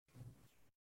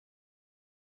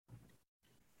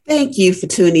Thank you for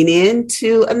tuning in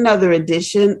to another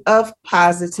edition of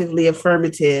Positively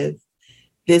Affirmative.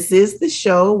 This is the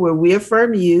show where we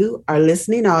affirm you, our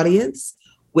listening audience,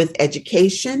 with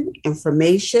education,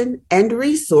 information, and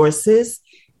resources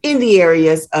in the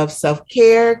areas of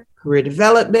self-care, career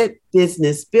development,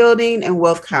 business building, and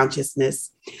wealth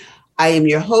consciousness. I am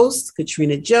your host,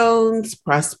 Katrina Jones,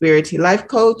 Prosperity Life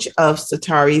Coach of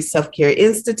Satari Self-Care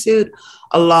Institute,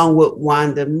 along with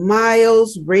Wanda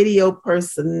Miles, radio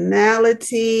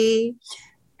personality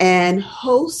and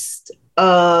host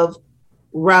of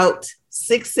Route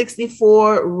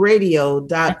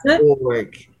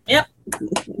 664radio.org. Yep.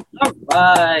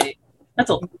 All right. That's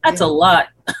a lot.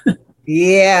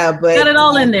 Yeah, but got it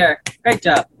all in there. Great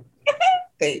job.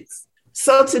 Thanks.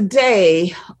 So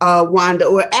today, Wanda,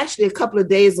 or actually a couple of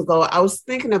days ago, I was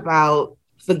thinking about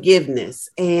forgiveness.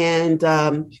 And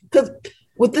because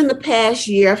within the past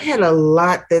year, I've had a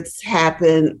lot that's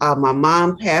happened. My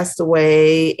mom passed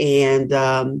away and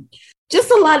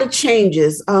just a lot of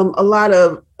changes, a lot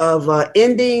of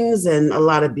endings and a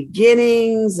lot of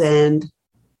beginnings. And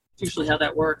usually how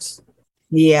that works.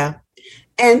 Yeah.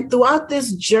 And throughout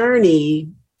this journey,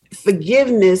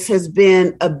 forgiveness has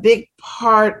been a big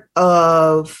part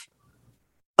of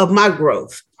my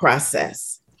growth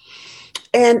process.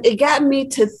 And it got me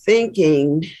to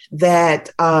thinking that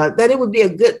it would be a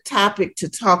good topic to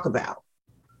talk about.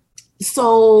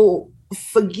 So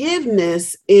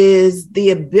forgiveness is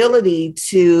the ability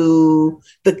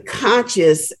the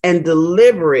conscious and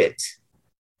deliberate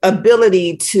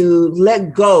ability to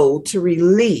let go, to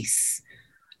release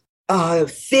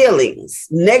feelings,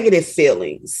 negative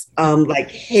feelings, like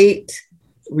hate,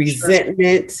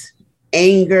 resentment,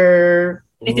 anger,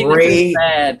 rage,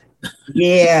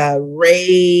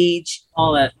 rage,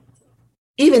 all that,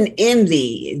 even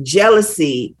envy,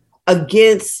 jealousy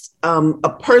against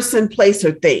a person, place,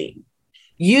 or thing.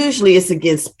 Usually it's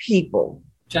against people.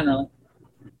 Generally.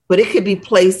 But it could be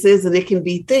places and it can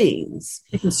be things.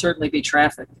 It can certainly be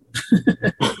traffic.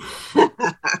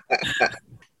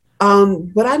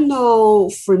 But I know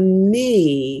for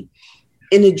me,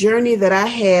 in the journey that I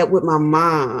had with my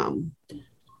mom,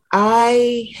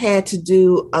 I had to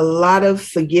do a lot of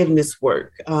forgiveness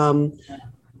work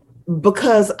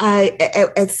because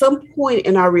at some point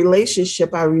in our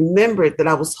relationship, I remembered that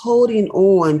I was holding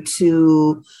on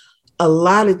to a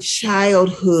lot of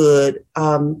childhood,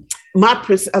 a lot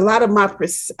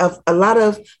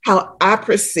of how I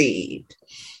perceived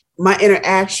my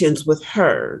interactions with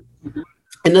her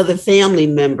and other family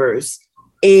members.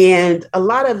 And a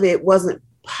lot of it wasn't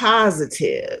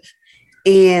positive.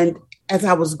 And as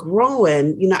I was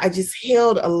growing, I just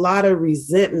held a lot of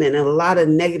resentment and a lot of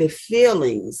negative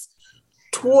feelings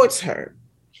towards her.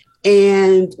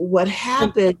 And what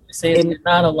happened... You're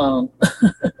not alone.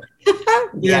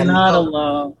 You're not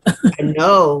alone.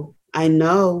 I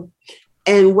know.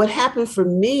 And what happened for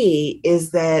me is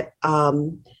that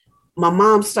my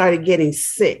mom started getting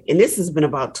sick. And this has been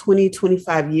about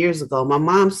 25 years ago. My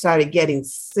mom started getting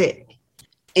sick.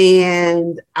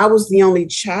 And I was the only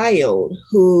child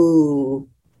who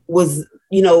was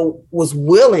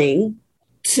willing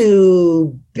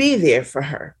to be there for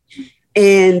her.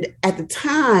 And at the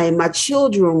time, my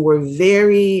children were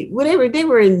they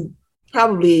were in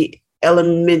probably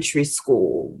elementary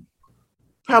school,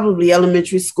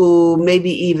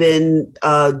 maybe even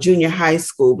junior high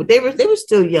school, but they were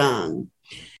still young.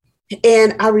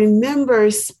 And I remember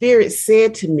Spirit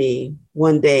said to me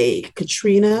one day,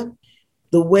 Katrina,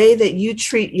 the way that you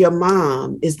treat your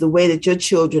mom is the way that your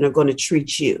children are going to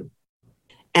treat you.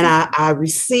 And I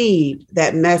received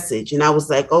that message and I was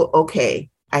like, oh, okay,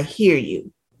 I hear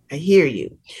you.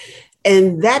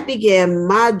 And that began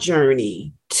my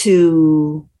journey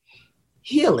to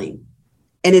healing.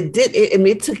 And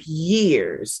it took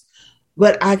years,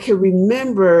 but I can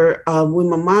remember when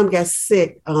my mom got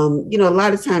sick, a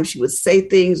lot of times she would say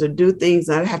things or do things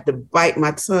and I'd have to bite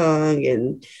my tongue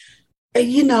and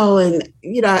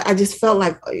I just felt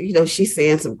like, she's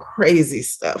saying some crazy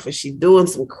stuff or she's doing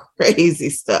some crazy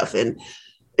stuff. And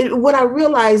what I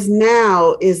realize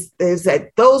now is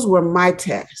that those were my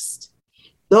tests.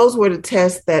 Those were the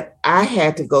tests that I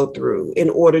had to go through in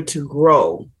order to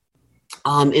grow,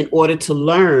 in order to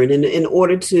learn, and in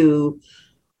order to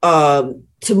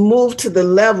move to the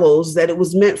levels that it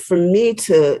was meant for me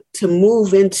to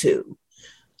move into.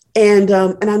 And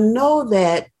I know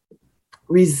that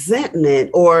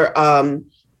resentment or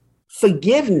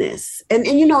forgiveness, and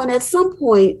at some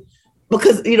point,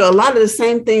 because a lot of the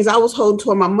same things I was holding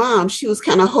toward my mom, she was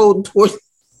kind of holding towards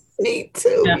me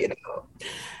too. Yeah.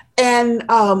 And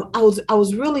I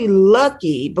was really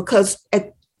lucky because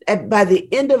by the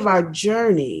end of our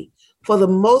journey, for the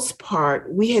most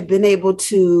part, we had been able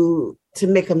to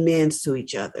make amends to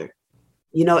each other,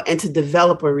 and to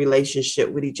develop a relationship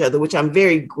with each other, which I'm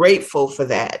very grateful for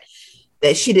that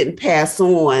she didn't pass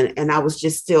on. And I was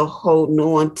just still holding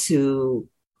on to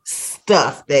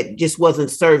stuff that just wasn't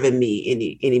serving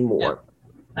me anymore.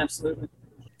 Yeah, absolutely.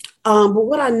 But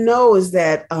what I know is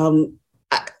that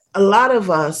a lot of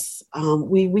us,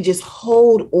 we just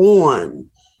hold on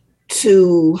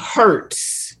to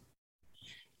hurts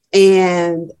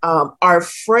and are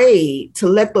afraid to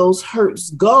let those hurts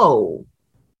go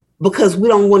because we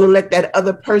don't want to let that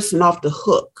other person off the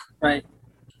hook. Right.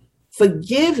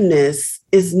 Forgiveness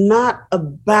is not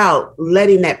about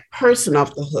letting that person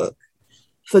off the hook.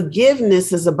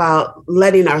 Forgiveness is about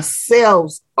letting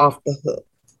ourselves off the hook.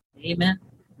 Amen.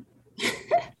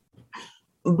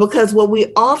 Because what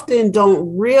we often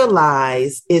don't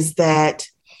realize is that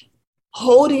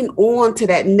holding on to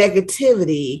that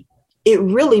negativity, it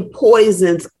really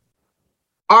poisons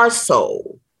our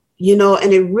soul,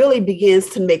 and it really begins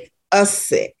to make us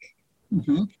sick.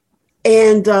 Mm-hmm.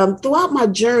 And throughout my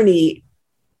journey,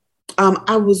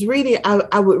 I would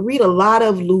read a lot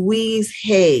of Louise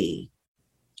Hay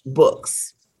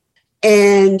books.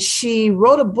 And she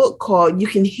wrote a book called You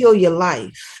Can Heal Your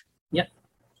Life. Yep.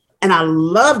 And I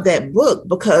love that book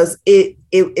because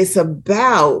it's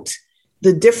about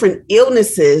the different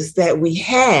illnesses that we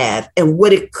have and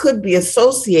what it could be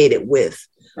associated with,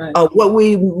 right. What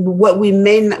we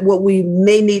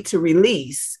may need to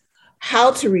release,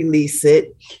 how to release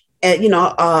it, and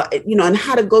and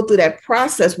how to go through that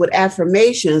process with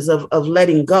affirmations of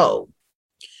letting go.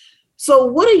 So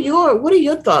what are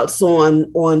your thoughts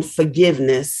on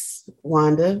forgiveness,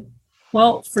 Wanda?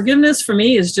 Well, forgiveness for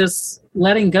me is just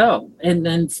letting go. And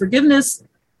then forgiveness,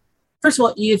 first of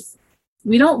all, if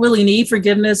we don't really need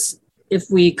forgiveness if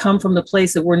we come from the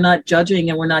place that we're not judging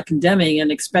and we're not condemning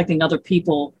and expecting other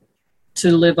people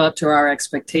to live up to our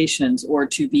expectations or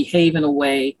to behave in a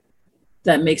way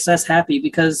that makes us happy.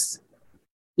 Because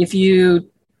if you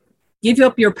give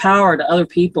up your power to other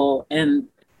people and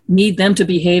need them to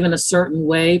behave in a certain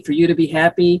way for you to be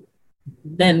happy,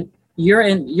 then you're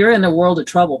in a world of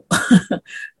trouble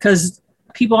because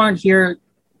people aren't here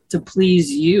to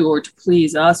please you or to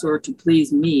please us or to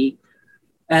please me,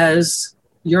 as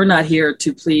you're not here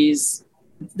to please.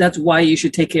 That's why you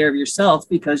should take care of yourself,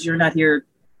 because you're not here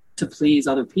to please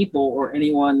other people or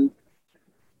anyone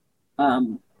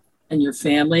in your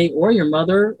family or your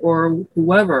mother or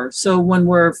whoever. So when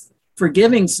we're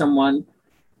forgiving someone,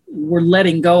 we're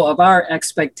letting go of our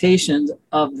expectations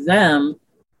of them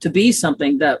to be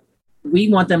something that we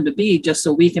want them to be just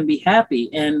so we can be happy.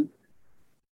 And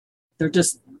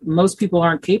most people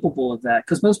aren't capable of that,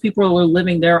 because most people are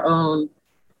living their own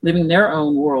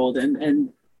world and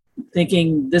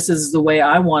thinking this is the way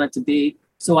I want it to be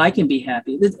so I can be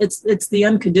happy. It's the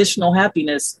unconditional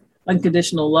happiness,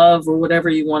 unconditional love, or whatever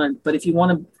you want to. But if you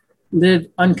want to live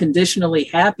unconditionally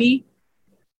happy,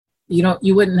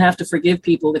 you wouldn't have to forgive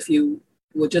people if you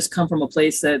would just come from a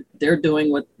place that they're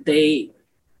doing what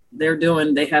they're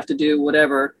doing. They have to do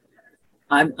whatever.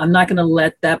 I'm not going to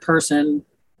let that person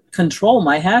control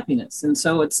my happiness. And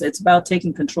so it's about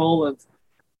taking control of.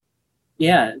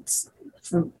 Yeah,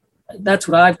 that's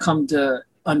what I've come to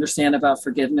understand about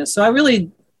forgiveness. So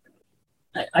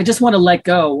I just want to let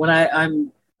go when I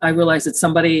realize that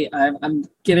somebody I'm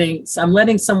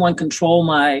letting someone control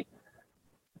my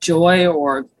joy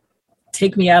or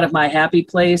take me out of my happy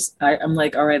place. I'm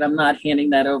like, all right, I'm not handing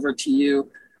that over to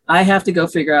you. I have to go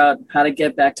figure out how to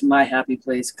get back to my happy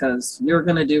place, because you're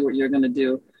going to do what you're going to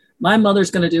do. My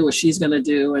mother's going to do what she's going to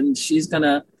do, and she's going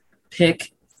to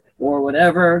pick or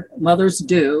whatever mothers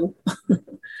do,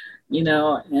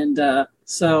 and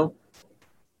so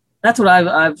that's what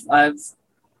I've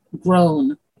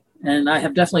grown, and I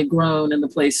have definitely grown in the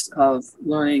place of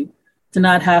learning to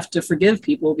not have to forgive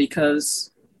people because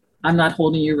I'm not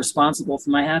holding you responsible for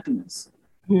my happiness.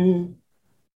 Hmm.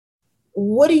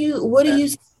 What do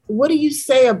you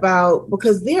say about,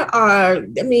 because there are,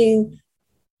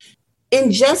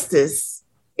 injustices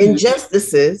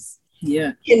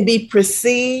can be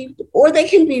perceived or they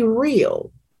can be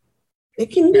real.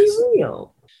 It can be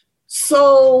real.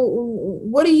 So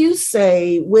what do you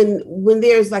say when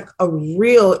there's like a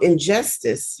real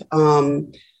injustice?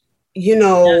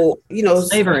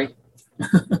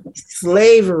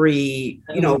 Slavery,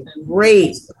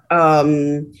 rape,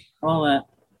 all that,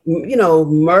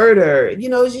 murder,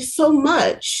 just so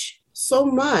much.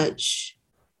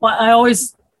 Well,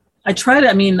 I try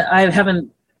to, I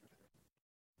haven't,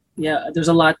 there's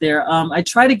a lot there. I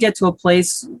try to get to a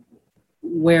place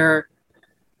where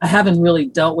I haven't really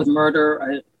dealt with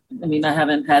murder. I mean, I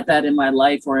haven't had that in my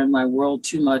life or in my world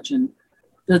too much. And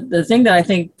the thing that I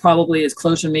think probably is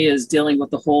closer to me is dealing with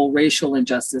the whole racial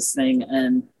injustice thing.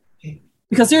 And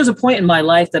because there was a point in my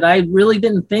life that I really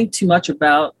didn't think too much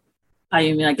about. I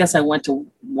mean, I guess I went to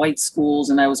white schools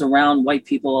and I was around white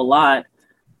people a lot.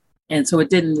 And so it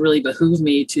didn't really behoove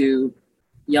me to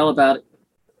yell about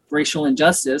racial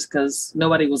injustice because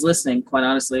nobody was listening, quite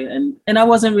honestly. And I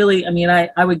wasn't really, I mean,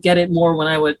 I would get it more when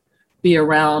I would be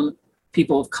around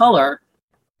people of color.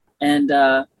 And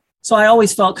so I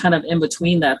always felt kind of in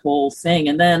between that whole thing.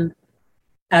 And then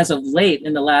as of late,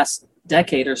 in the last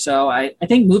decade or so, I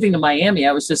think moving to Miami,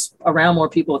 I was just around more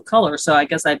people of color. So I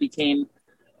guess I became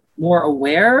more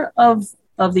aware of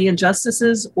the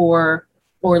injustices, or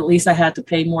at least I had to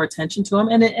pay more attention to them.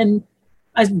 And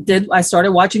I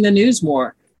started watching the news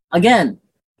more. Again,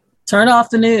 turn off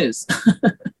the news.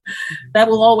 That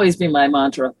will always be my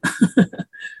mantra.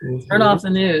 Turn off the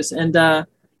news. And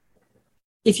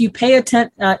if you pay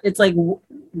attention, it's like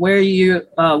where you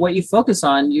what you focus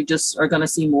on, you just are going to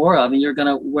see more of, and you're going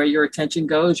to, where your attention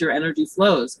goes, your energy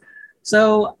flows.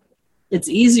 So it's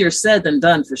easier said than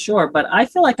done for sure. But I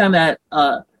feel like I'm at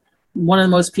one of the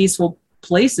most peaceful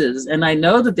places, and I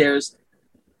know that there's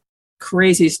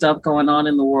crazy stuff going on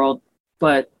in the world,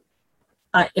 but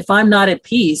if I'm not at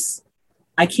peace,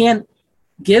 I can't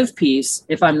give peace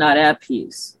if I'm not at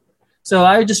peace. So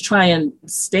I would just try and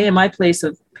stay in my place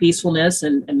of peacefulness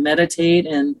and meditate,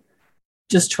 and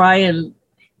just try and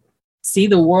see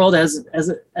the world as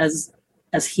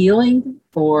healing,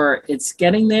 or it's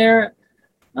getting there.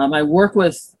 I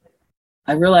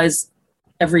realize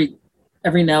every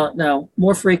now,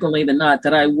 more frequently than not,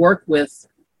 that I work with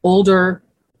older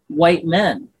white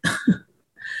men.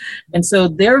 And so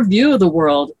their view of the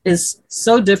world is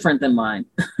so different than mine.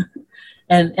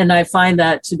 And I find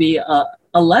that to be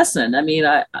a lesson. I mean,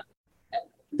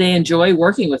 they enjoy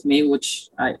working with me, which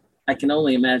I can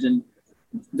only imagine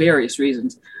various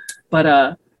reasons.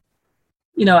 But,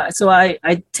 so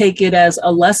I take it as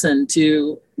a lesson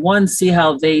to, one, see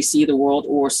how they see the world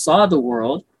or saw the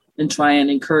world, and try and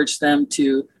encourage them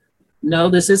to know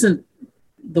this isn't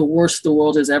the worst the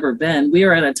world has ever been. We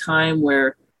are at a time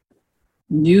where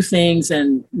new things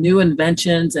and new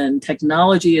inventions and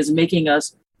technology is making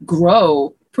us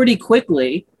grow pretty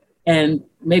quickly. And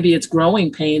maybe it's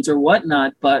growing pains or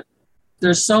whatnot, but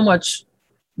there's so much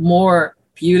more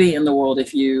beauty in the world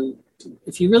if you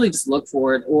really just look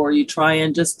for it, or you try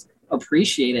and just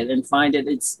appreciate it and find it.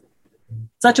 It's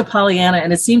such a Pollyanna,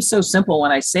 and it seems so simple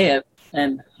when I say it,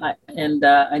 and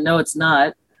I know it's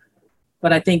not,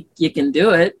 but I think you can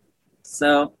do it.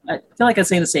 So I feel like I'm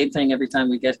saying the same thing every time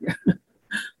we get here.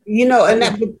 And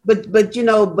that,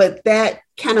 but that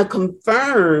kind of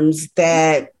confirms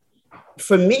that,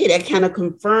 for me, that kind of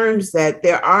confirms that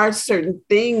there are certain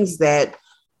things that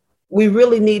we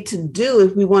really need to do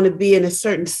if we want to be in a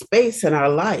certain space in our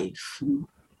life.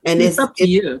 And it's up to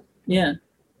you. Yeah.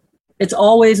 It's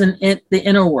always the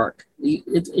inner work.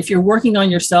 If you're working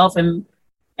on yourself,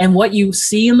 and what you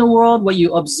see in the world, what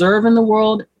you observe in the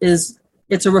world,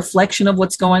 it's a reflection of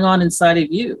what's going on inside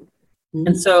of you. Mm-hmm.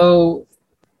 And so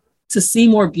to see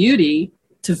more beauty,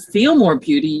 to feel more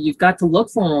beauty, you've got to look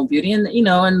for more beauty,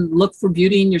 and look for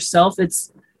beauty in yourself.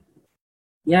 It's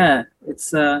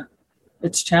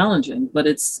challenging, but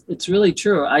it's really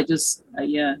true. I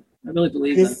really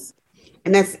believe that.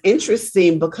 And that's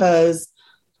interesting because,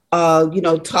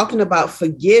 talking about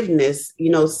forgiveness,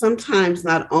 sometimes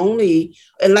not only,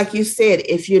 and like you said,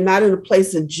 if you're not in a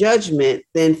place of judgment,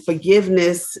 then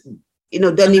forgiveness,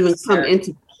 doesn't even come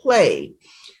into play.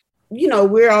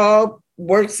 We're all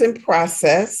works in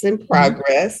process and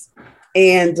progress.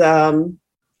 Mm-hmm.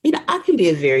 And, I can be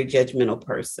a very judgmental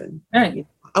person. Right.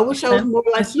 I wish I was more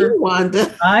like you,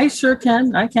 Wanda. I sure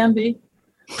can. I can be.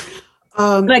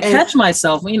 But I catch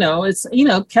myself, it's,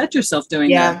 catch yourself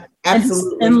doing that.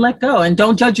 Absolutely. And let go, and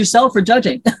don't judge yourself for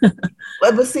judging. but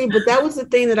that was the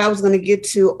thing that I was going to get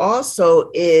to also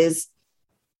is,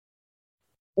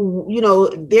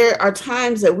 there are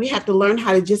times that we have to learn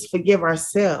how to just forgive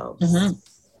ourselves,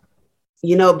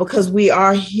 mm-hmm. Because we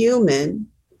are human,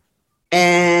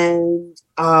 and,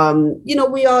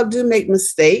 we all do make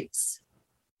mistakes.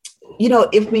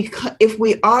 If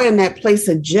we are in that place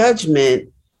of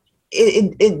judgment,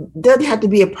 it doesn't have to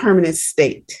be a permanent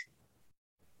state.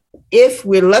 If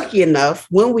we're lucky enough,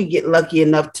 when we get lucky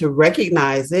enough to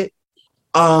recognize it,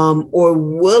 or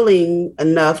willing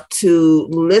enough to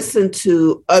listen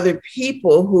to other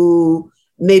people who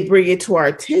may bring it to our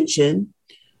attention,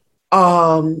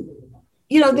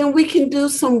 then we can do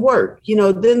some work.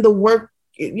 Then the work,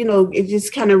 it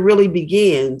just kind of really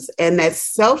begins, and that's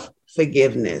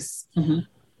self-forgiveness. Mm-hmm.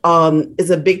 is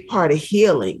a big part of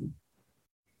healing.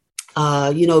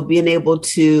 Being able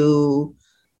to,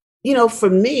 for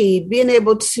me, being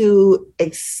able to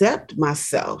accept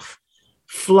myself,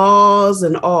 flaws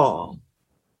and all,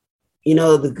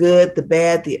 the good, the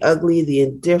bad, the ugly, the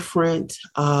indifferent.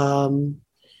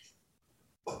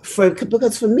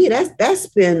 Because for me, that's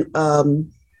been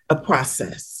a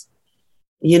process,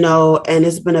 and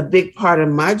it's been a big part of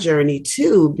my journey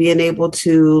too, being able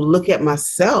to look at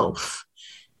myself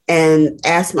and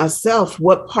ask myself,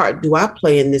 what part do I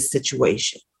play in this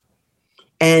situation?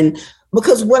 And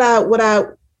because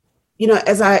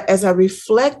as I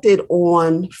reflected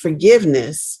on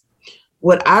forgiveness,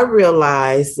 what I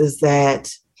realized is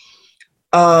that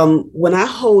when I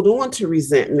hold on to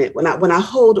resentment, when I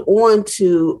hold on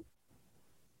to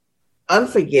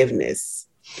unforgiveness,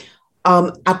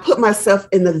 I put myself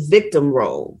in the victim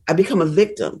role. I become a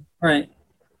victim. Right.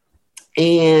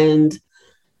 And,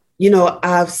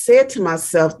 I've said to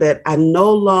myself that I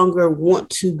no longer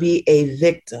want to be a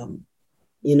victim.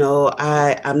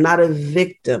 I'm not a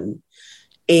victim.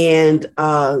 And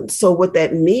so what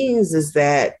that means is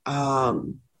that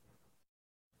to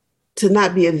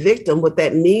not be a victim, what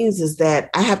that means is that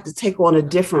I have to take on a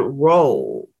different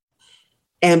role.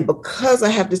 And because I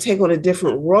have to take on a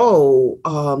different role,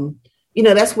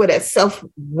 that's where that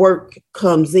self-work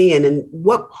comes in. And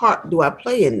what part do I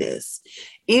play in this?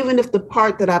 Even if the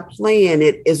part that I play in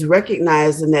it is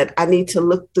recognizing that I need to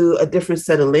look through a different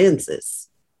set of lenses,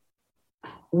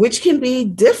 which can be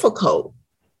difficult,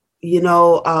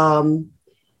 but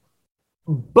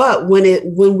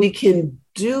when we can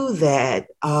do that,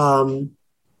 I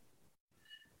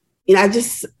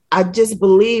just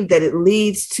believe that it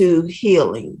leads to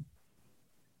healing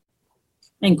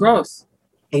and growth.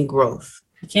 You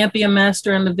can't be a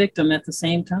master and the victim at the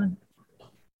same time.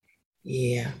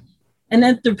 Yeah. And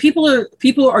then the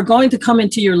people are going to come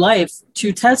into your life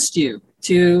to test you,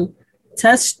 to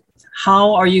test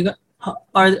how are you going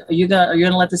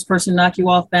to let this person knock you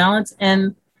off balance?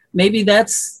 And maybe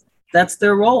that's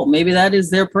their role. Maybe that is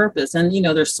their purpose. And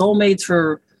they're soulmates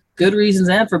for good reasons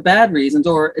and for bad reasons,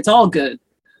 or it's all good.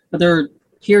 But they're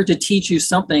here to teach you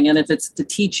something. And if it's to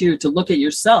teach you to look at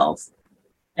yourself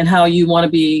and how you want to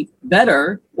be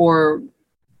better, or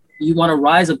you want to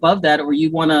rise above that, or you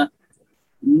want to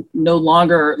no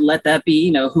longer let that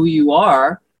be, who you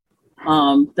are,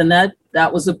 then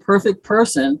that was a perfect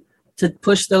person to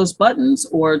push those buttons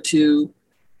or to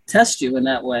test you in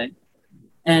that way.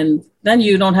 And then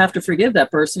you don't have to forgive that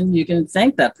person. You can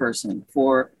thank that person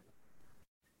for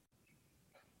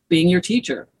being your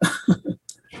teacher.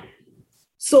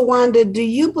 So, Wanda, do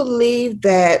you believe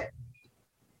that,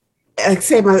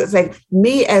 like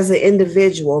me as an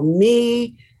individual,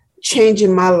 me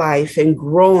changing my life and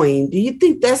growing, do you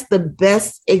think that's the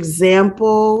best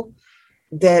example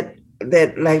that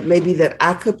like maybe that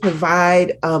I could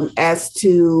provide as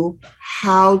to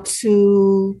how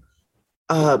to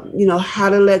how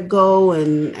to let go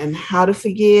and how to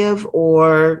forgive,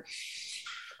 or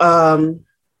let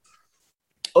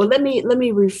me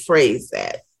rephrase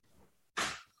that.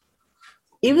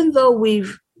 Even though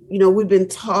we've been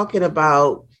talking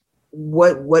about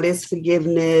what is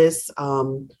forgiveness,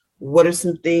 what are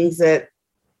some things that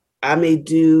I may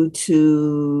do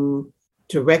to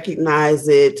recognize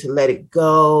it, to let it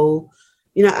go,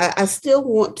 I still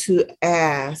want to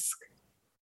ask,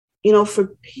 for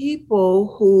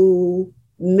people who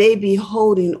may be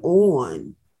holding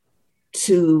on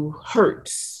to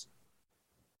hurts,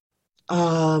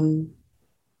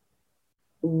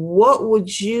 what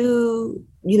would you,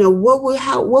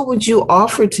 what would you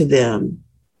offer to them?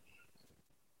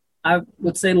 I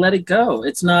would say, let it go.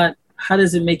 It's not, how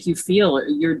does it make you feel?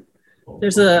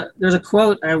 There's a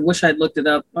quote, I wish I'd looked it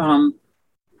up.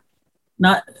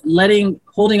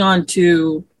 Holding on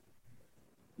to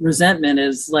resentment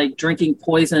is like drinking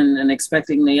poison and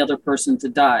expecting the other person to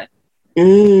die.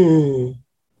 And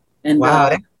wow,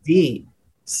 that's deep.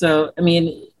 So, I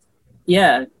mean,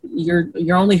 yeah,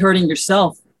 you're only hurting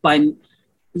yourself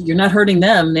you're not hurting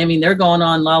them. I mean, they're going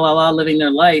on la la la living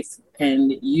their life,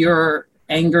 and you're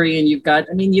angry, and you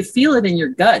feel it in your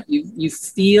gut. You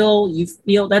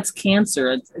feel that's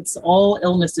cancer. It's all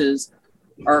illnesses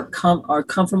are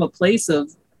come from a place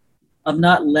of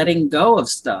not letting go of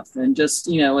stuff, and just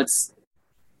it's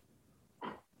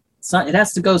not, it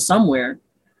has to go somewhere.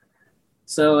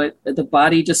 So the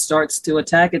body just starts to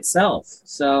attack itself.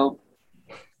 So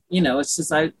it's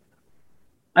just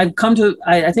I've come to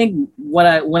I think when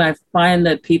I find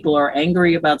that people are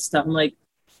angry about stuff, I'm like,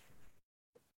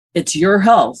 it's your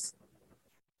health.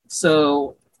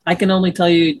 So I can only tell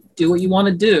you, do what you want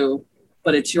to do,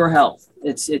 but it's your health.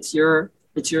 It's your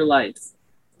life.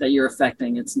 that you're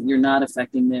affecting. You're not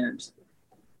affecting theirs.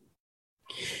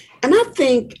 And I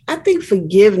think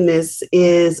forgiveness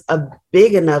is a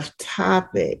big enough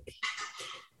topic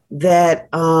that,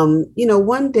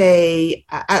 one day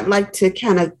I'd like to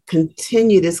kind of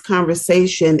continue this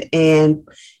conversation and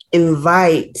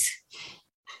invite,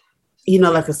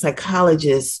 like a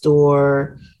psychologist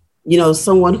or,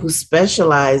 someone who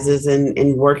specializes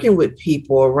in working with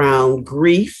people around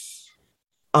grief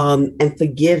and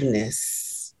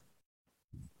forgiveness.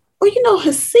 Well,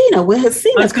 Hasina, when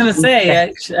Hasina. I was going to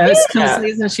say,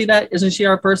 isn't she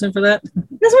our person for that?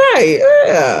 That's right.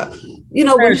 Yeah.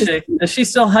 Where is she? Is she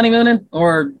still honeymooning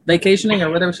or vacationing or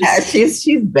whatever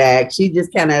she's back. She's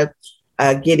just kind of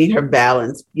getting her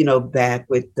balance, back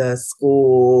with the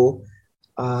school,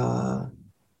 her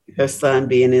son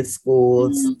being in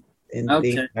schools and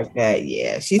things like that.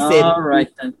 Yeah. She said, all right,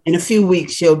 then. In a few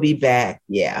weeks, she'll be back.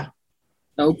 Yeah.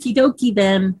 Okie dokie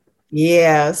then.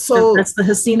 Yeah, so that's the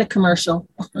Hasina commercial.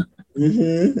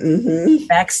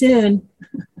 Back soon.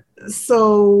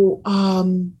 So,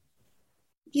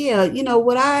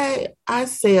 what I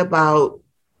say about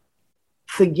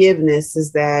forgiveness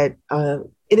is that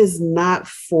it is not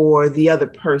for the other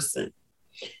person.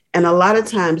 And a lot of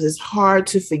times it's hard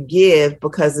to forgive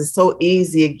because it's so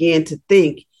easy, again, to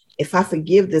think if I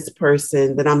forgive this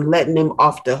person, then I'm letting them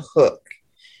off the hook.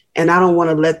 And I don't want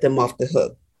to let them off the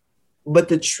hook. But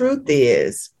the truth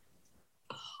is,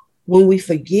 when we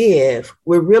forgive,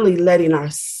 we're really letting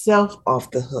ourselves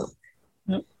off the hook.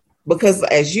 Yep. Because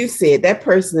as you said, that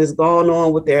person has gone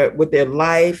on with their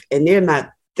life and they're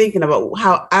not thinking about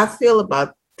how I feel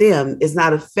about them is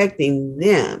not affecting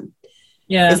them.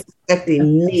 Yeah. It's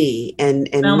affecting me and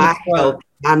my health,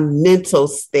 my mental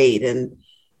state. And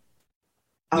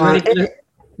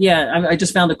I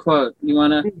just found a quote. You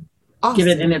want to give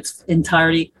it in its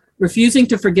entirety? Refusing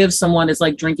to forgive someone is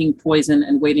like drinking poison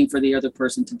and waiting for the other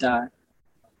person to die.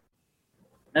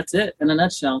 That's it in a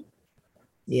nutshell.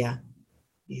 Yeah.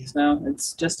 So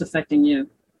it's just affecting you.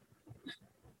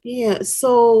 Yeah.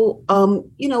 So,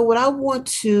 what I want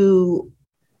to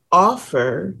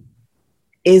offer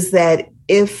is that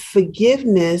if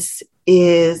forgiveness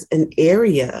is an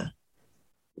area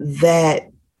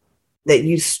that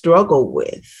you struggle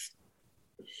with,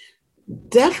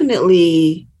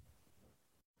 definitely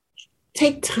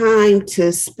take time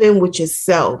to spend with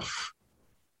yourself.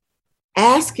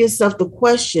 Ask yourself the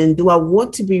question, do I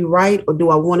want to be right or do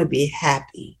I want to be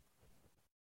happy?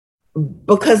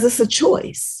 Because it's a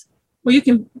choice. Well, you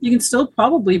can still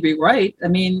probably be right. I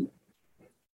mean,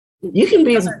 you can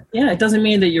be. It doesn't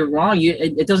mean that you're wrong.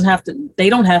 It doesn't have to. They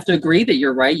don't have to agree that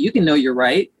you're right. You can know you're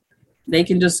right. They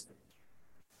can just.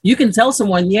 You can tell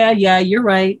someone, yeah, you're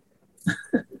right.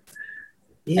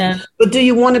 Yeah. But do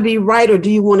you want to be right or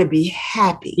do you want to be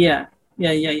happy? Yeah.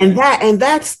 And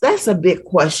that's a big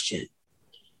question,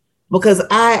 because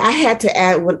I had to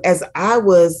add, as I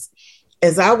was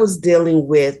dealing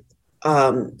with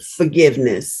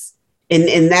forgiveness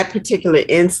in that particular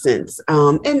instance,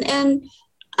 and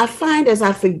I find as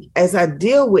I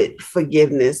deal with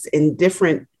forgiveness in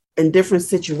different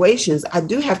situations, I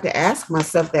do have to ask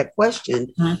myself that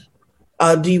question. Mm-hmm.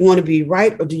 Do you want to be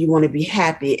right or do you want to be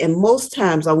happy? And most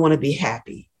times I want to be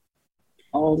happy.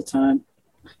 All the time.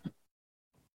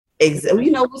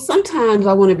 Sometimes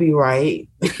I want to be right.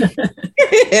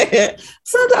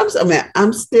 Sometimes,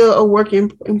 I'm still a work in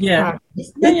progress.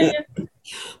 Yeah.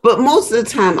 But most of the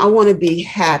time I want to be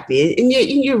happy. And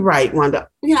you're right, Wanda.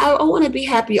 I want to be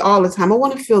happy all the time. I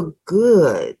want to feel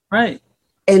good. Right.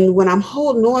 And when I'm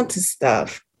holding on to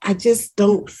stuff, I just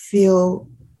don't feel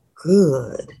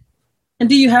good. And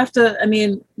do you have to,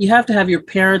 you have to have your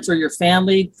parents or your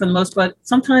family for the most part.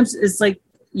 Sometimes it's like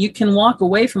you can walk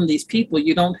away from these people.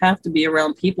 You don't have to be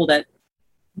around people that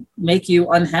make you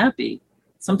unhappy.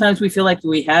 Sometimes we feel like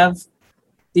we have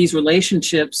these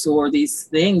relationships or these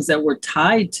things that we're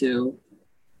tied to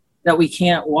that we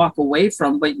can't walk away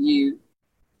from, but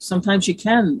sometimes you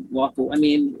can walk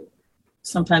away.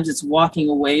 Sometimes it's walking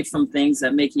away from things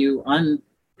that make you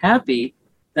unhappy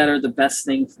that are the best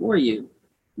thing for you.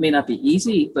 May not be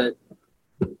easy, but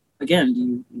again, do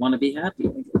you want to be happy?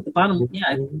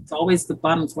 It's always the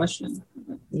bottom question.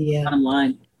 Yeah. Bottom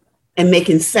line. And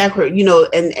making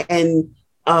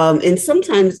and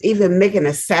sometimes even making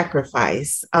a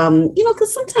sacrifice,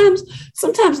 because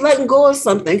sometimes letting go of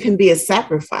something can be a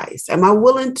sacrifice. Am I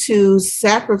willing to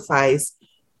sacrifice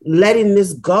letting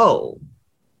this go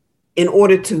in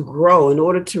order to grow, in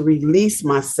order to release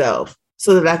myself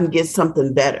so that I can get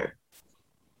something better?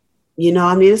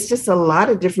 It's just a lot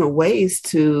of different ways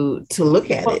to look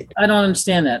at it. I don't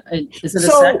understand that. Is it a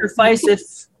sacrifice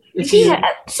if Yeah. you,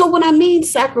 So when I mean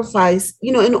sacrifice,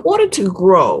 in order to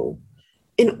grow,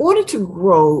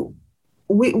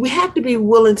 we have to be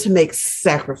willing to make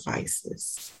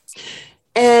sacrifices.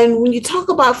 And when you talk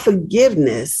about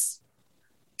forgiveness,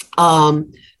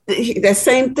 um, that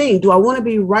same thing. Do I want to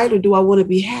be right or do I want to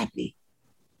be happy?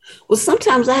 Well,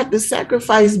 sometimes I have to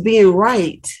sacrifice being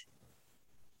right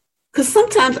because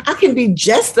sometimes I can be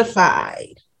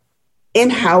justified in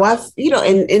how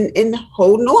in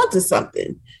holding on to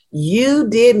something. You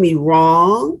did me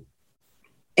wrong,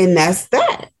 and that's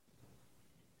that.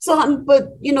 So,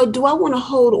 but do I want to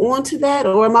hold on to that,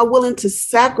 or am I willing to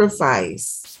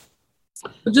sacrifice?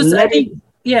 just, I think,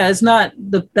 yeah, it's not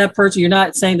that person. You're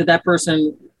not saying that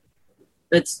person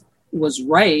that's was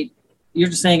right. You're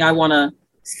just saying, I want to.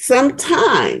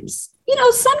 Sometimes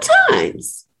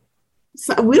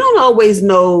so we don't always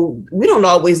know. We don't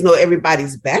always know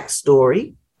everybody's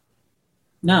backstory.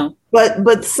 No.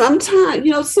 But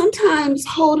sometimes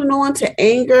holding on to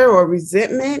anger or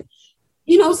resentment,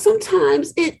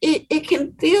 sometimes it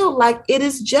can feel like it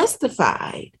is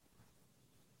justified.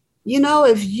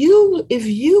 If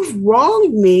you've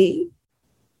wronged me,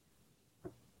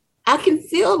 I can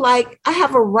feel like I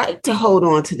have a right to hold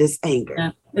on to this anger.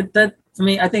 Yeah. That for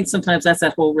me, I think sometimes that's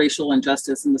that whole racial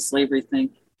injustice and the slavery thing.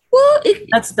 Well,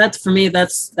 that's for me.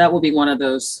 That will be one of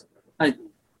those I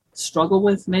struggle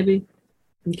with, maybe.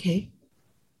 Okay.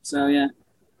 So yeah.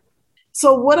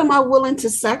 So what am I willing to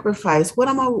sacrifice? What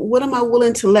am I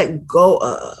willing to let go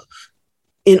of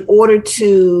in order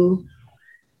to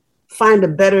find a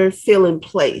better feeling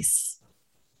place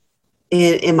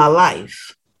in my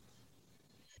life?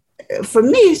 For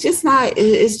me, it's just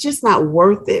not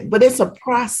worth it, but it's a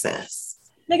process.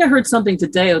 I think I heard something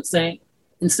today that saying,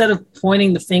 instead of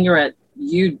pointing the finger at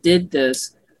you did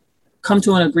this, come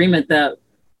to an agreement that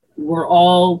we're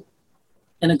all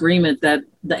in agreement that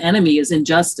the enemy is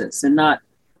injustice and not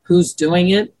who's doing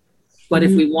it. But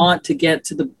if we want to get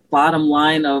to the bottom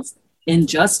line of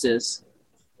injustice,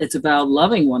 it's about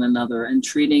loving one another and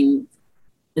treating,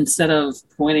 instead of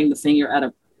pointing the finger at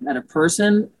a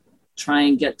person, try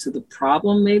and get to the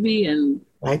problem maybe, and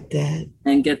like that,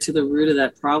 and get to the root of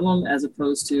that problem, as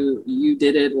opposed to you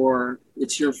did it or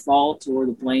it's your fault or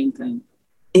the blame thing.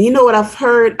 And you know what I've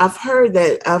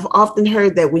often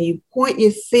heard that when you point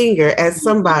your finger at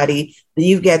somebody,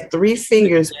 you've got three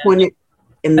fingers pointed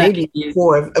and back maybe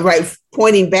four, right,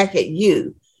 pointing back at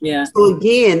you. Yeah. So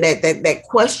again, that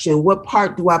question, what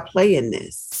part do I play in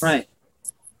this? Right.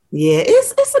 Yeah,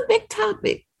 it's a big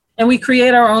topic. And we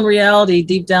create our own reality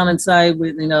deep down inside.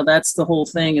 That's the whole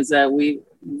thing, is that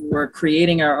we're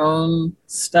creating our own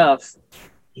stuff.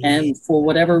 Yeah. And for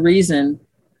whatever reason,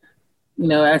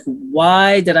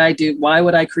 why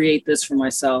would I create this for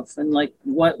myself? And like,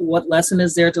 what lesson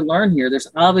is there to learn here? There's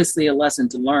obviously a lesson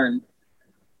to learn.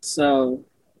 So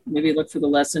maybe look for the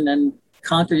lesson and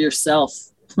conquer yourself.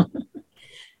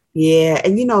 Yeah.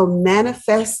 And,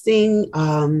 manifesting,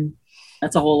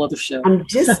 that's a whole other show. I'm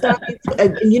just starting to,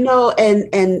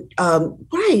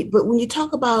 right. But when you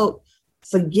talk about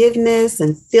forgiveness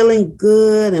and feeling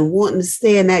good and wanting to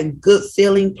stay in that good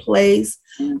feeling place,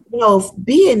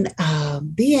 being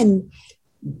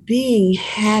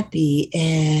happy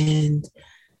and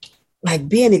like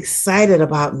being excited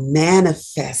about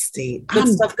manifesting. Good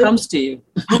stuff comes to you.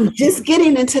 I'm just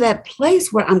getting into that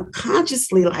place where I'm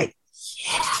consciously like,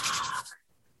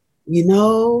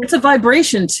 it's a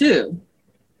vibration too,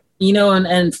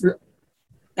 and for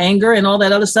anger and all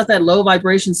that other stuff, that low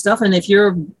vibration stuff. And if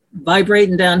you're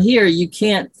vibrating down here, you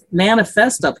can't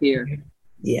manifest up here.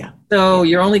 Yeah. So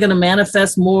you're only going to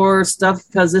manifest more stuff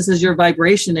because this is your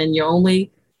vibration, and you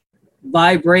only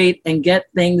vibrate and get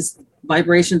things.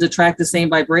 Vibrations attract the same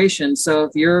vibration. So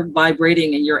if you're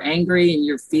vibrating and you're angry and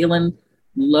you're feeling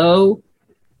low,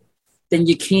 then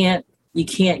you can't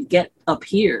get up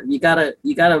here. You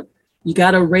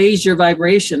gotta raise your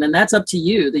vibration, and that's up to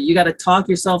you. That you got to talk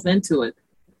yourself into it,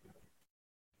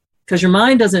 because your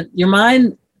mind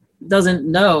doesn't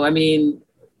know. I mean,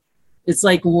 it's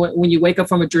like when you wake up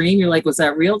from a dream, you're like, was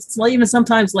that real? It's like, even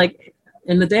sometimes, like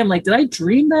in the day, I'm like, did I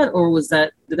dream that, or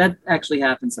did that actually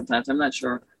happen? Sometimes I'm not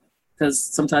sure, because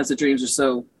sometimes the dreams are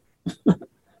so,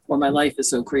 or my life is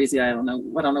so crazy. I don't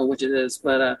know which it is,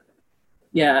 but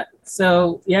yeah.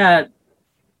 So yeah,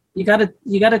 you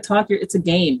gotta talk. It's a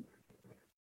game.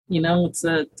 It's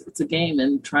a game,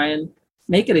 and try and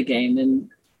make it a game. And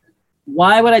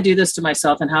why would I do this to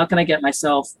myself? And how can I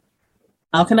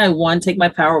take my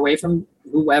power away from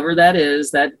whoever that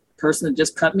is, that person that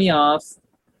just cut me off,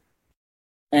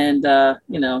 and,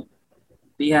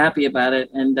 be happy about it.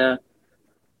 And I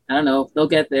don't know, they'll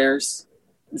get theirs.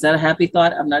 Is that a happy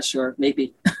thought? I'm not sure.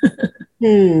 Maybe.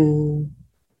 Hmm.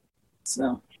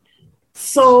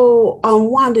 So,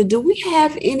 Wanda, do you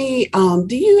have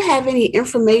any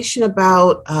information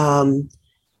about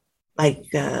like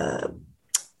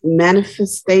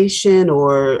manifestation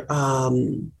or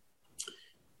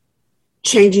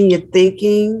changing your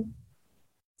thinking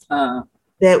uh,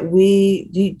 that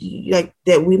like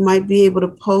that we might be able to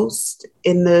post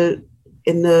in the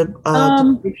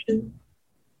um, description?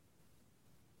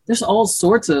 there's all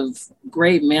sorts of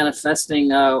great manifesting.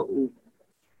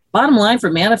 Bottom line for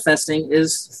manifesting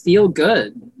is feel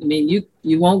good. I mean,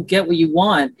 you won't get what you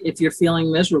want if you're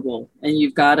feeling miserable, and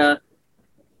you've got to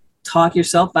talk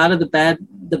yourself out of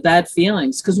the bad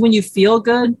feelings. Because when you feel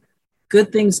good,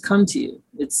 good things come to you.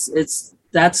 It's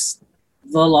that's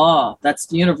the law. That's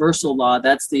the universal law.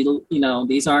 That's the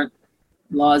these aren't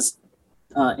laws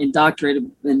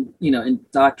indoctrinated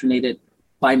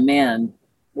by man,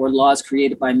 or laws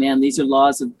created by man. These are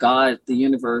laws of God, the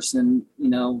universe, and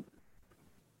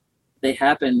they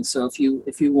happen. So if you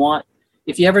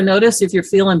ever notice, if you're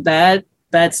feeling bad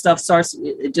stuff starts,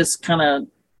 it just kind of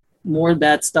more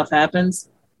bad stuff happens,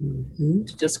 Mm-hmm.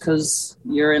 just because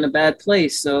you're in a bad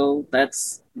place. So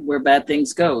that's where bad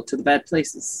things go, to the bad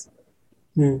places.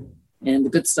 Hmm. And the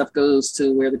good stuff goes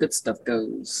to where the good stuff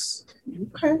goes.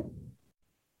 Okay.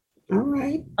 All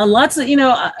right. Lots of,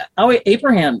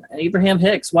 Abraham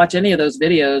Hicks, watch any of those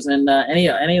videos, and any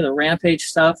of the rampage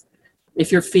stuff.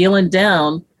 If you're feeling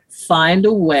down, find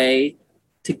a way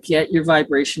to get your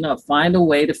vibration up. Find a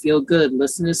way to feel good.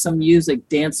 Listen to some music,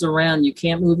 dance around. You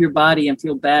can't move your body and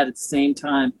feel bad at the same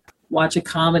time. Watch a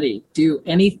comedy. Do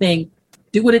anything.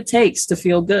 Do what it takes to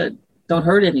feel good. Don't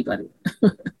hurt anybody.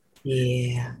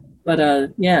 Yeah.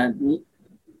 But yeah,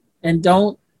 and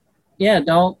don't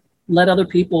let other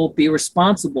people be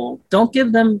responsible. Don't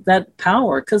give them that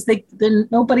power, because they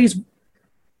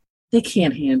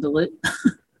can't handle it.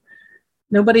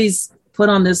 Nobody's put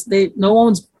on this. No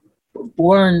one's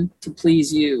born to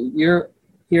please you. You're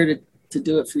here to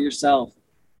do it for yourself.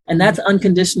 And that's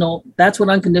unconditional. That's what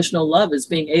unconditional love is,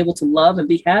 being able to love and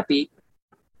be happy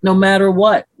no matter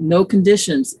what. No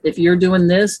conditions. If you're doing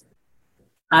this,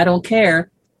 I don't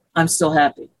care. I'm still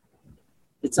happy.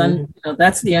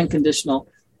 That's the unconditional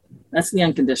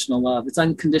love. It's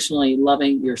unconditionally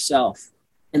loving yourself.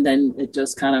 And then it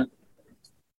just kind of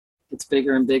gets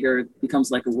bigger and bigger. It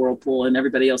becomes like a whirlpool, and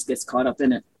everybody else gets caught up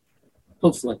in it,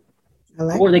 hopefully.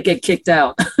 Or they get kicked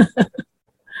out.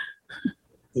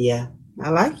 Yeah, I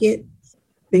like it.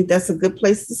 I think that's a good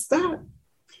place to start.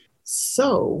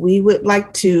 So we would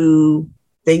like to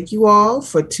thank you all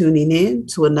for tuning in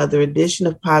to another edition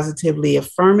of Positively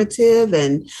Affirmative.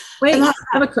 And wait,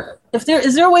 is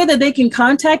there a way that they can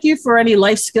contact you for any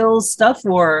life skills stuff,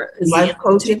 or is life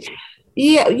coaching?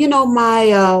 Yeah,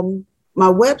 my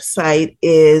website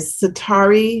is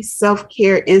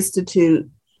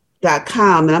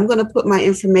SatariSelfCareInstitute.com, and I'm going to put my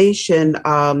information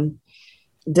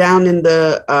down in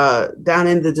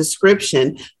the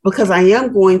description, because I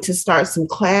am going to start some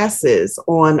classes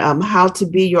on how to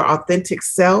be your authentic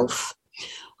self,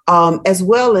 as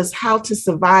well as how to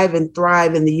survive and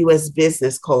thrive in the U.S.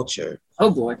 business culture.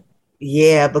 Oh boy.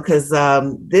 Yeah, because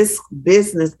this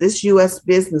U.S.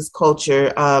 business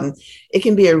culture, it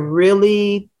can be a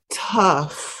really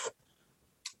tough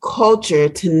culture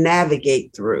to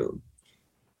navigate through.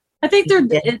 I think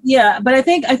but I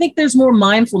think there's more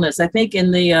mindfulness. I think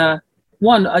in the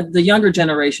younger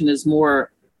generation is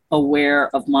more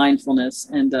aware of mindfulness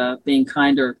and being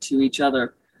kinder to each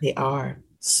other. They are.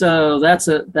 So that's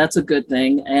a good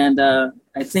thing. And I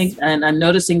think, and I'm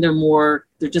noticing there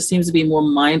just seems to be more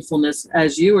mindfulness,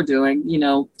 as you were doing,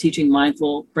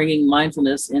 bringing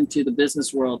mindfulness into the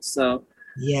business world. So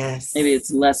yes, maybe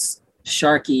it's less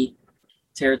sharky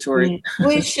territory.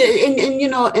 We should,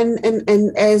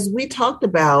 and as we talked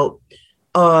about,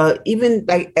 even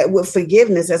like with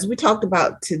forgiveness, as we talked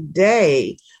about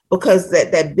today, because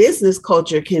that business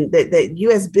culture that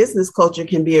U.S. business culture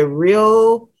can be a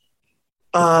real,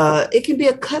 it can be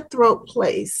a cutthroat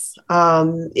place.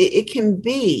 It can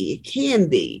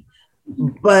be,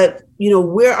 but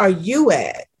where are you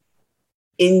at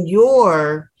in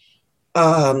your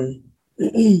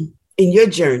in your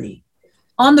journey?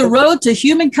 On the road to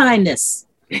human kindness.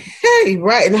 Hey,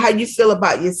 right. And how you feel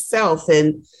about yourself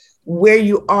and where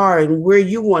you are and where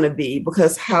you want to be,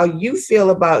 because how you feel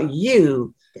about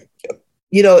you,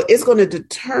 it's going to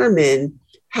determine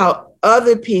how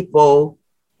other people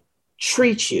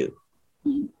treat you,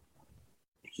 and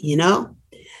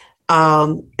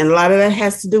a lot of that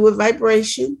has to do with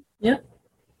vibration. Yeah.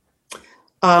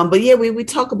 But yeah, we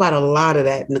talk about a lot of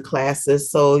that in the classes.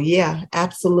 So yeah,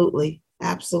 absolutely.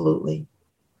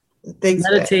 Thanks.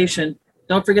 Meditation.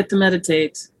 Don't forget to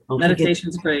meditate. Don't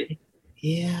Meditation's great.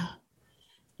 Yeah.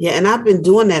 Yeah. And I've been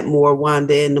doing that more,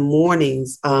 Wanda, in the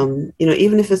mornings.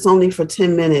 Even if it's only for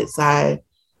 10 minutes, I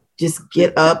just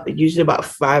get up usually about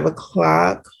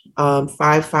 5:00,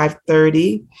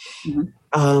 5:30.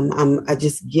 I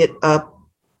just get up,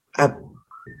 I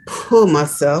pull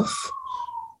myself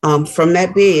from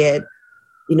that bed.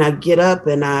 I get up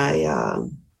and I,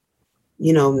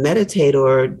 meditate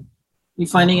or you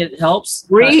finding it helps?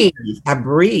 Breathe. I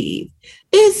breathe.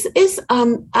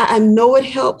 I know it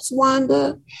helps,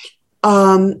 Wanda.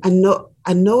 I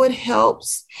know it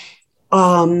helps.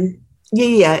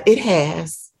 Yeah, it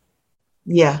has.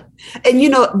 Yeah.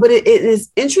 And but it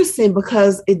is interesting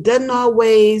because it doesn't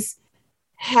always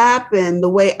happen the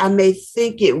way I may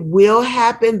think it will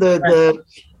happen. The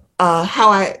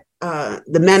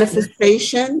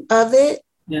manifestation of it.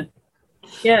 Yeah.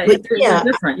 Yeah, they're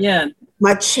different. Yeah.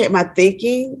 My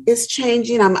thinking is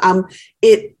changing.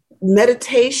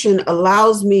 Meditation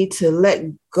allows me to let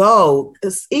go,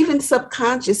 even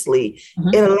subconsciously.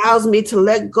 It allows me to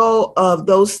let go of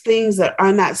those things that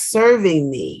are not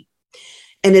serving me,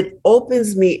 and it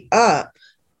opens me up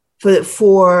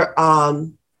for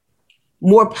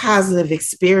more positive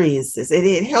experiences.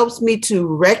 It helps me to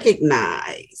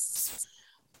recognize.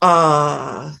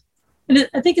 And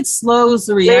I think it slows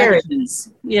the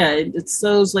reactions. Yeah, it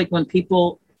slows, like when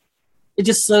people, it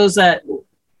just slows that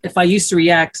if I used to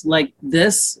react like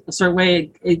this, a certain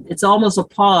way, it's almost a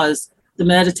pause. The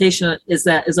meditation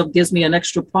gives me an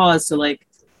extra pause to like,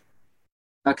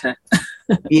 okay.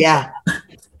 Yeah.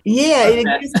 Yeah, okay. It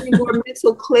gives me more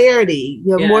mental clarity.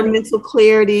 More mental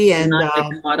clarity and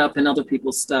not get caught up in other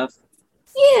people's stuff.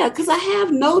 Yeah, because I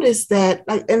have noticed that,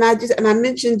 and I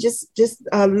mentioned just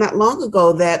not long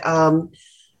ago that I'm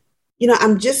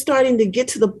just starting to get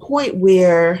to the point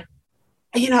where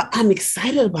I'm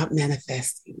excited about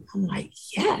manifesting. I'm like,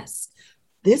 yes,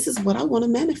 this is what I want to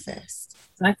manifest.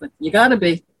 Exactly, you gotta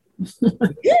be.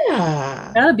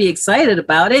 Yeah, gotta be excited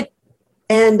about it.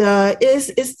 And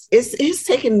it's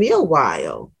taken me a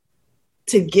while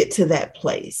to get to that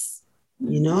place.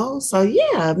 So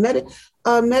yeah,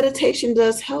 meditation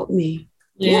does help me.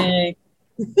 Yay.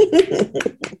 Yeah.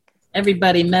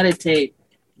 Everybody meditate.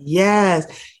 Yes.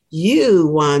 You,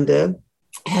 Wanda,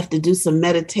 have to do some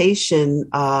meditation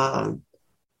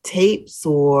tapes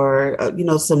or,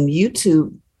 some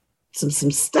YouTube,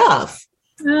 some stuff.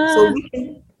 So we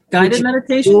can guided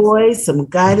meditation? Enjoy some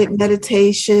guided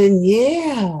meditation.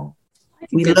 Yeah.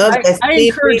 We love that. I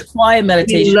encourage quiet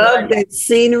meditation. We love that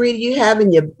scenery you have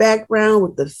in your background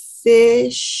with the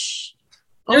fish.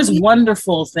 There's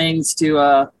wonderful things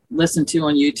to listen to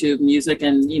on YouTube music,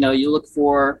 and you look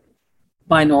for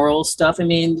binaural stuff. I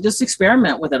mean, just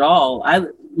experiment with it all.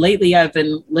 Lately I've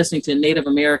been listening to Native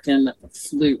American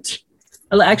flute.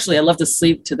 Actually, I love to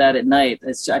sleep to that at night.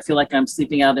 I feel like I'm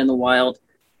sleeping out in the wild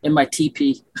in my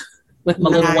teepee with my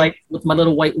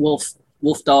little white wolf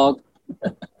dog.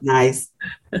 Nice.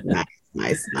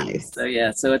 So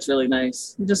yeah, so it's really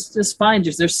nice. Just find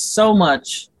there's so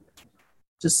much.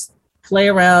 Just play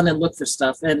around and look for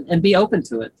stuff and be open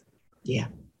to it. Yeah.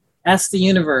 Ask the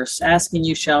universe, ask and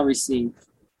you shall receive.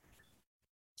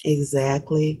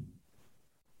 Exactly.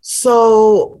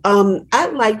 So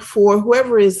I'd like for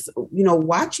whoever is,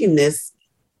 watching this,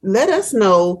 let us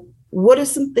know, what are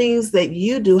some things that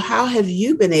you do? How have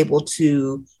you been able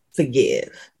to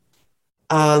forgive?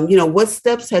 What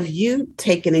steps have you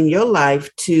taken in your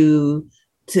life to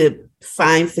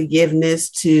find forgiveness,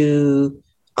 to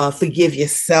forgive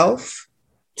yourself,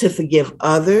 to forgive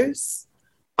others,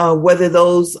 whether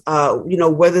those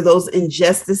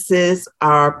injustices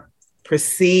are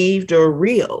perceived or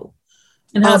real.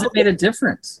 And has it made a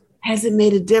difference? Has it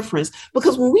made a difference?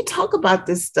 Because when we talk about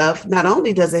this stuff, not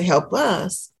only does it help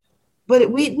us, but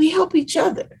we help each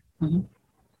other. Mm-hmm.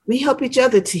 We help each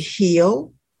other to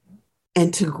heal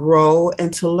and to grow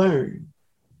and to learn.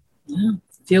 Yeah.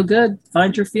 Feel good.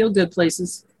 Find your feel good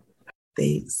places.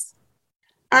 Thanks.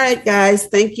 All right, guys.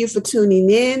 Thank you for tuning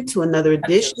in to another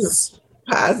edition of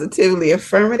Positively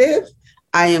Affirmative.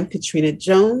 I am Katrina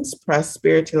Jones,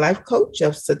 Prosperity Life Coach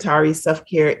of Satari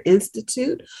Self-Care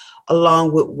Institute,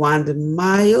 along with Wanda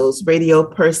Miles, radio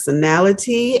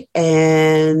personality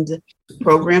and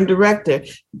program director.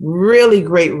 Really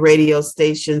great radio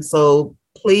station. So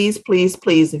please,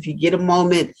 if you get a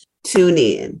moment, tune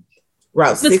in.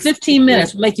 Just 15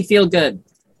 minutes will make you feel good.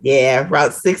 Yeah,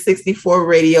 Route 664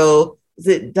 radio. Is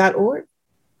it .org?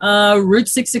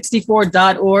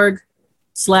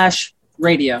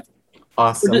 Route664.org/radio.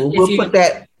 Awesome.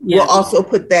 We'll also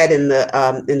put that in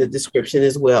the description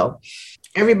as well.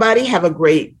 Everybody have a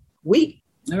great week.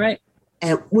 All right.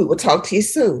 And we will talk to you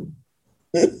soon.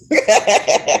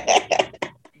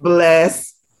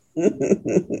 Bless.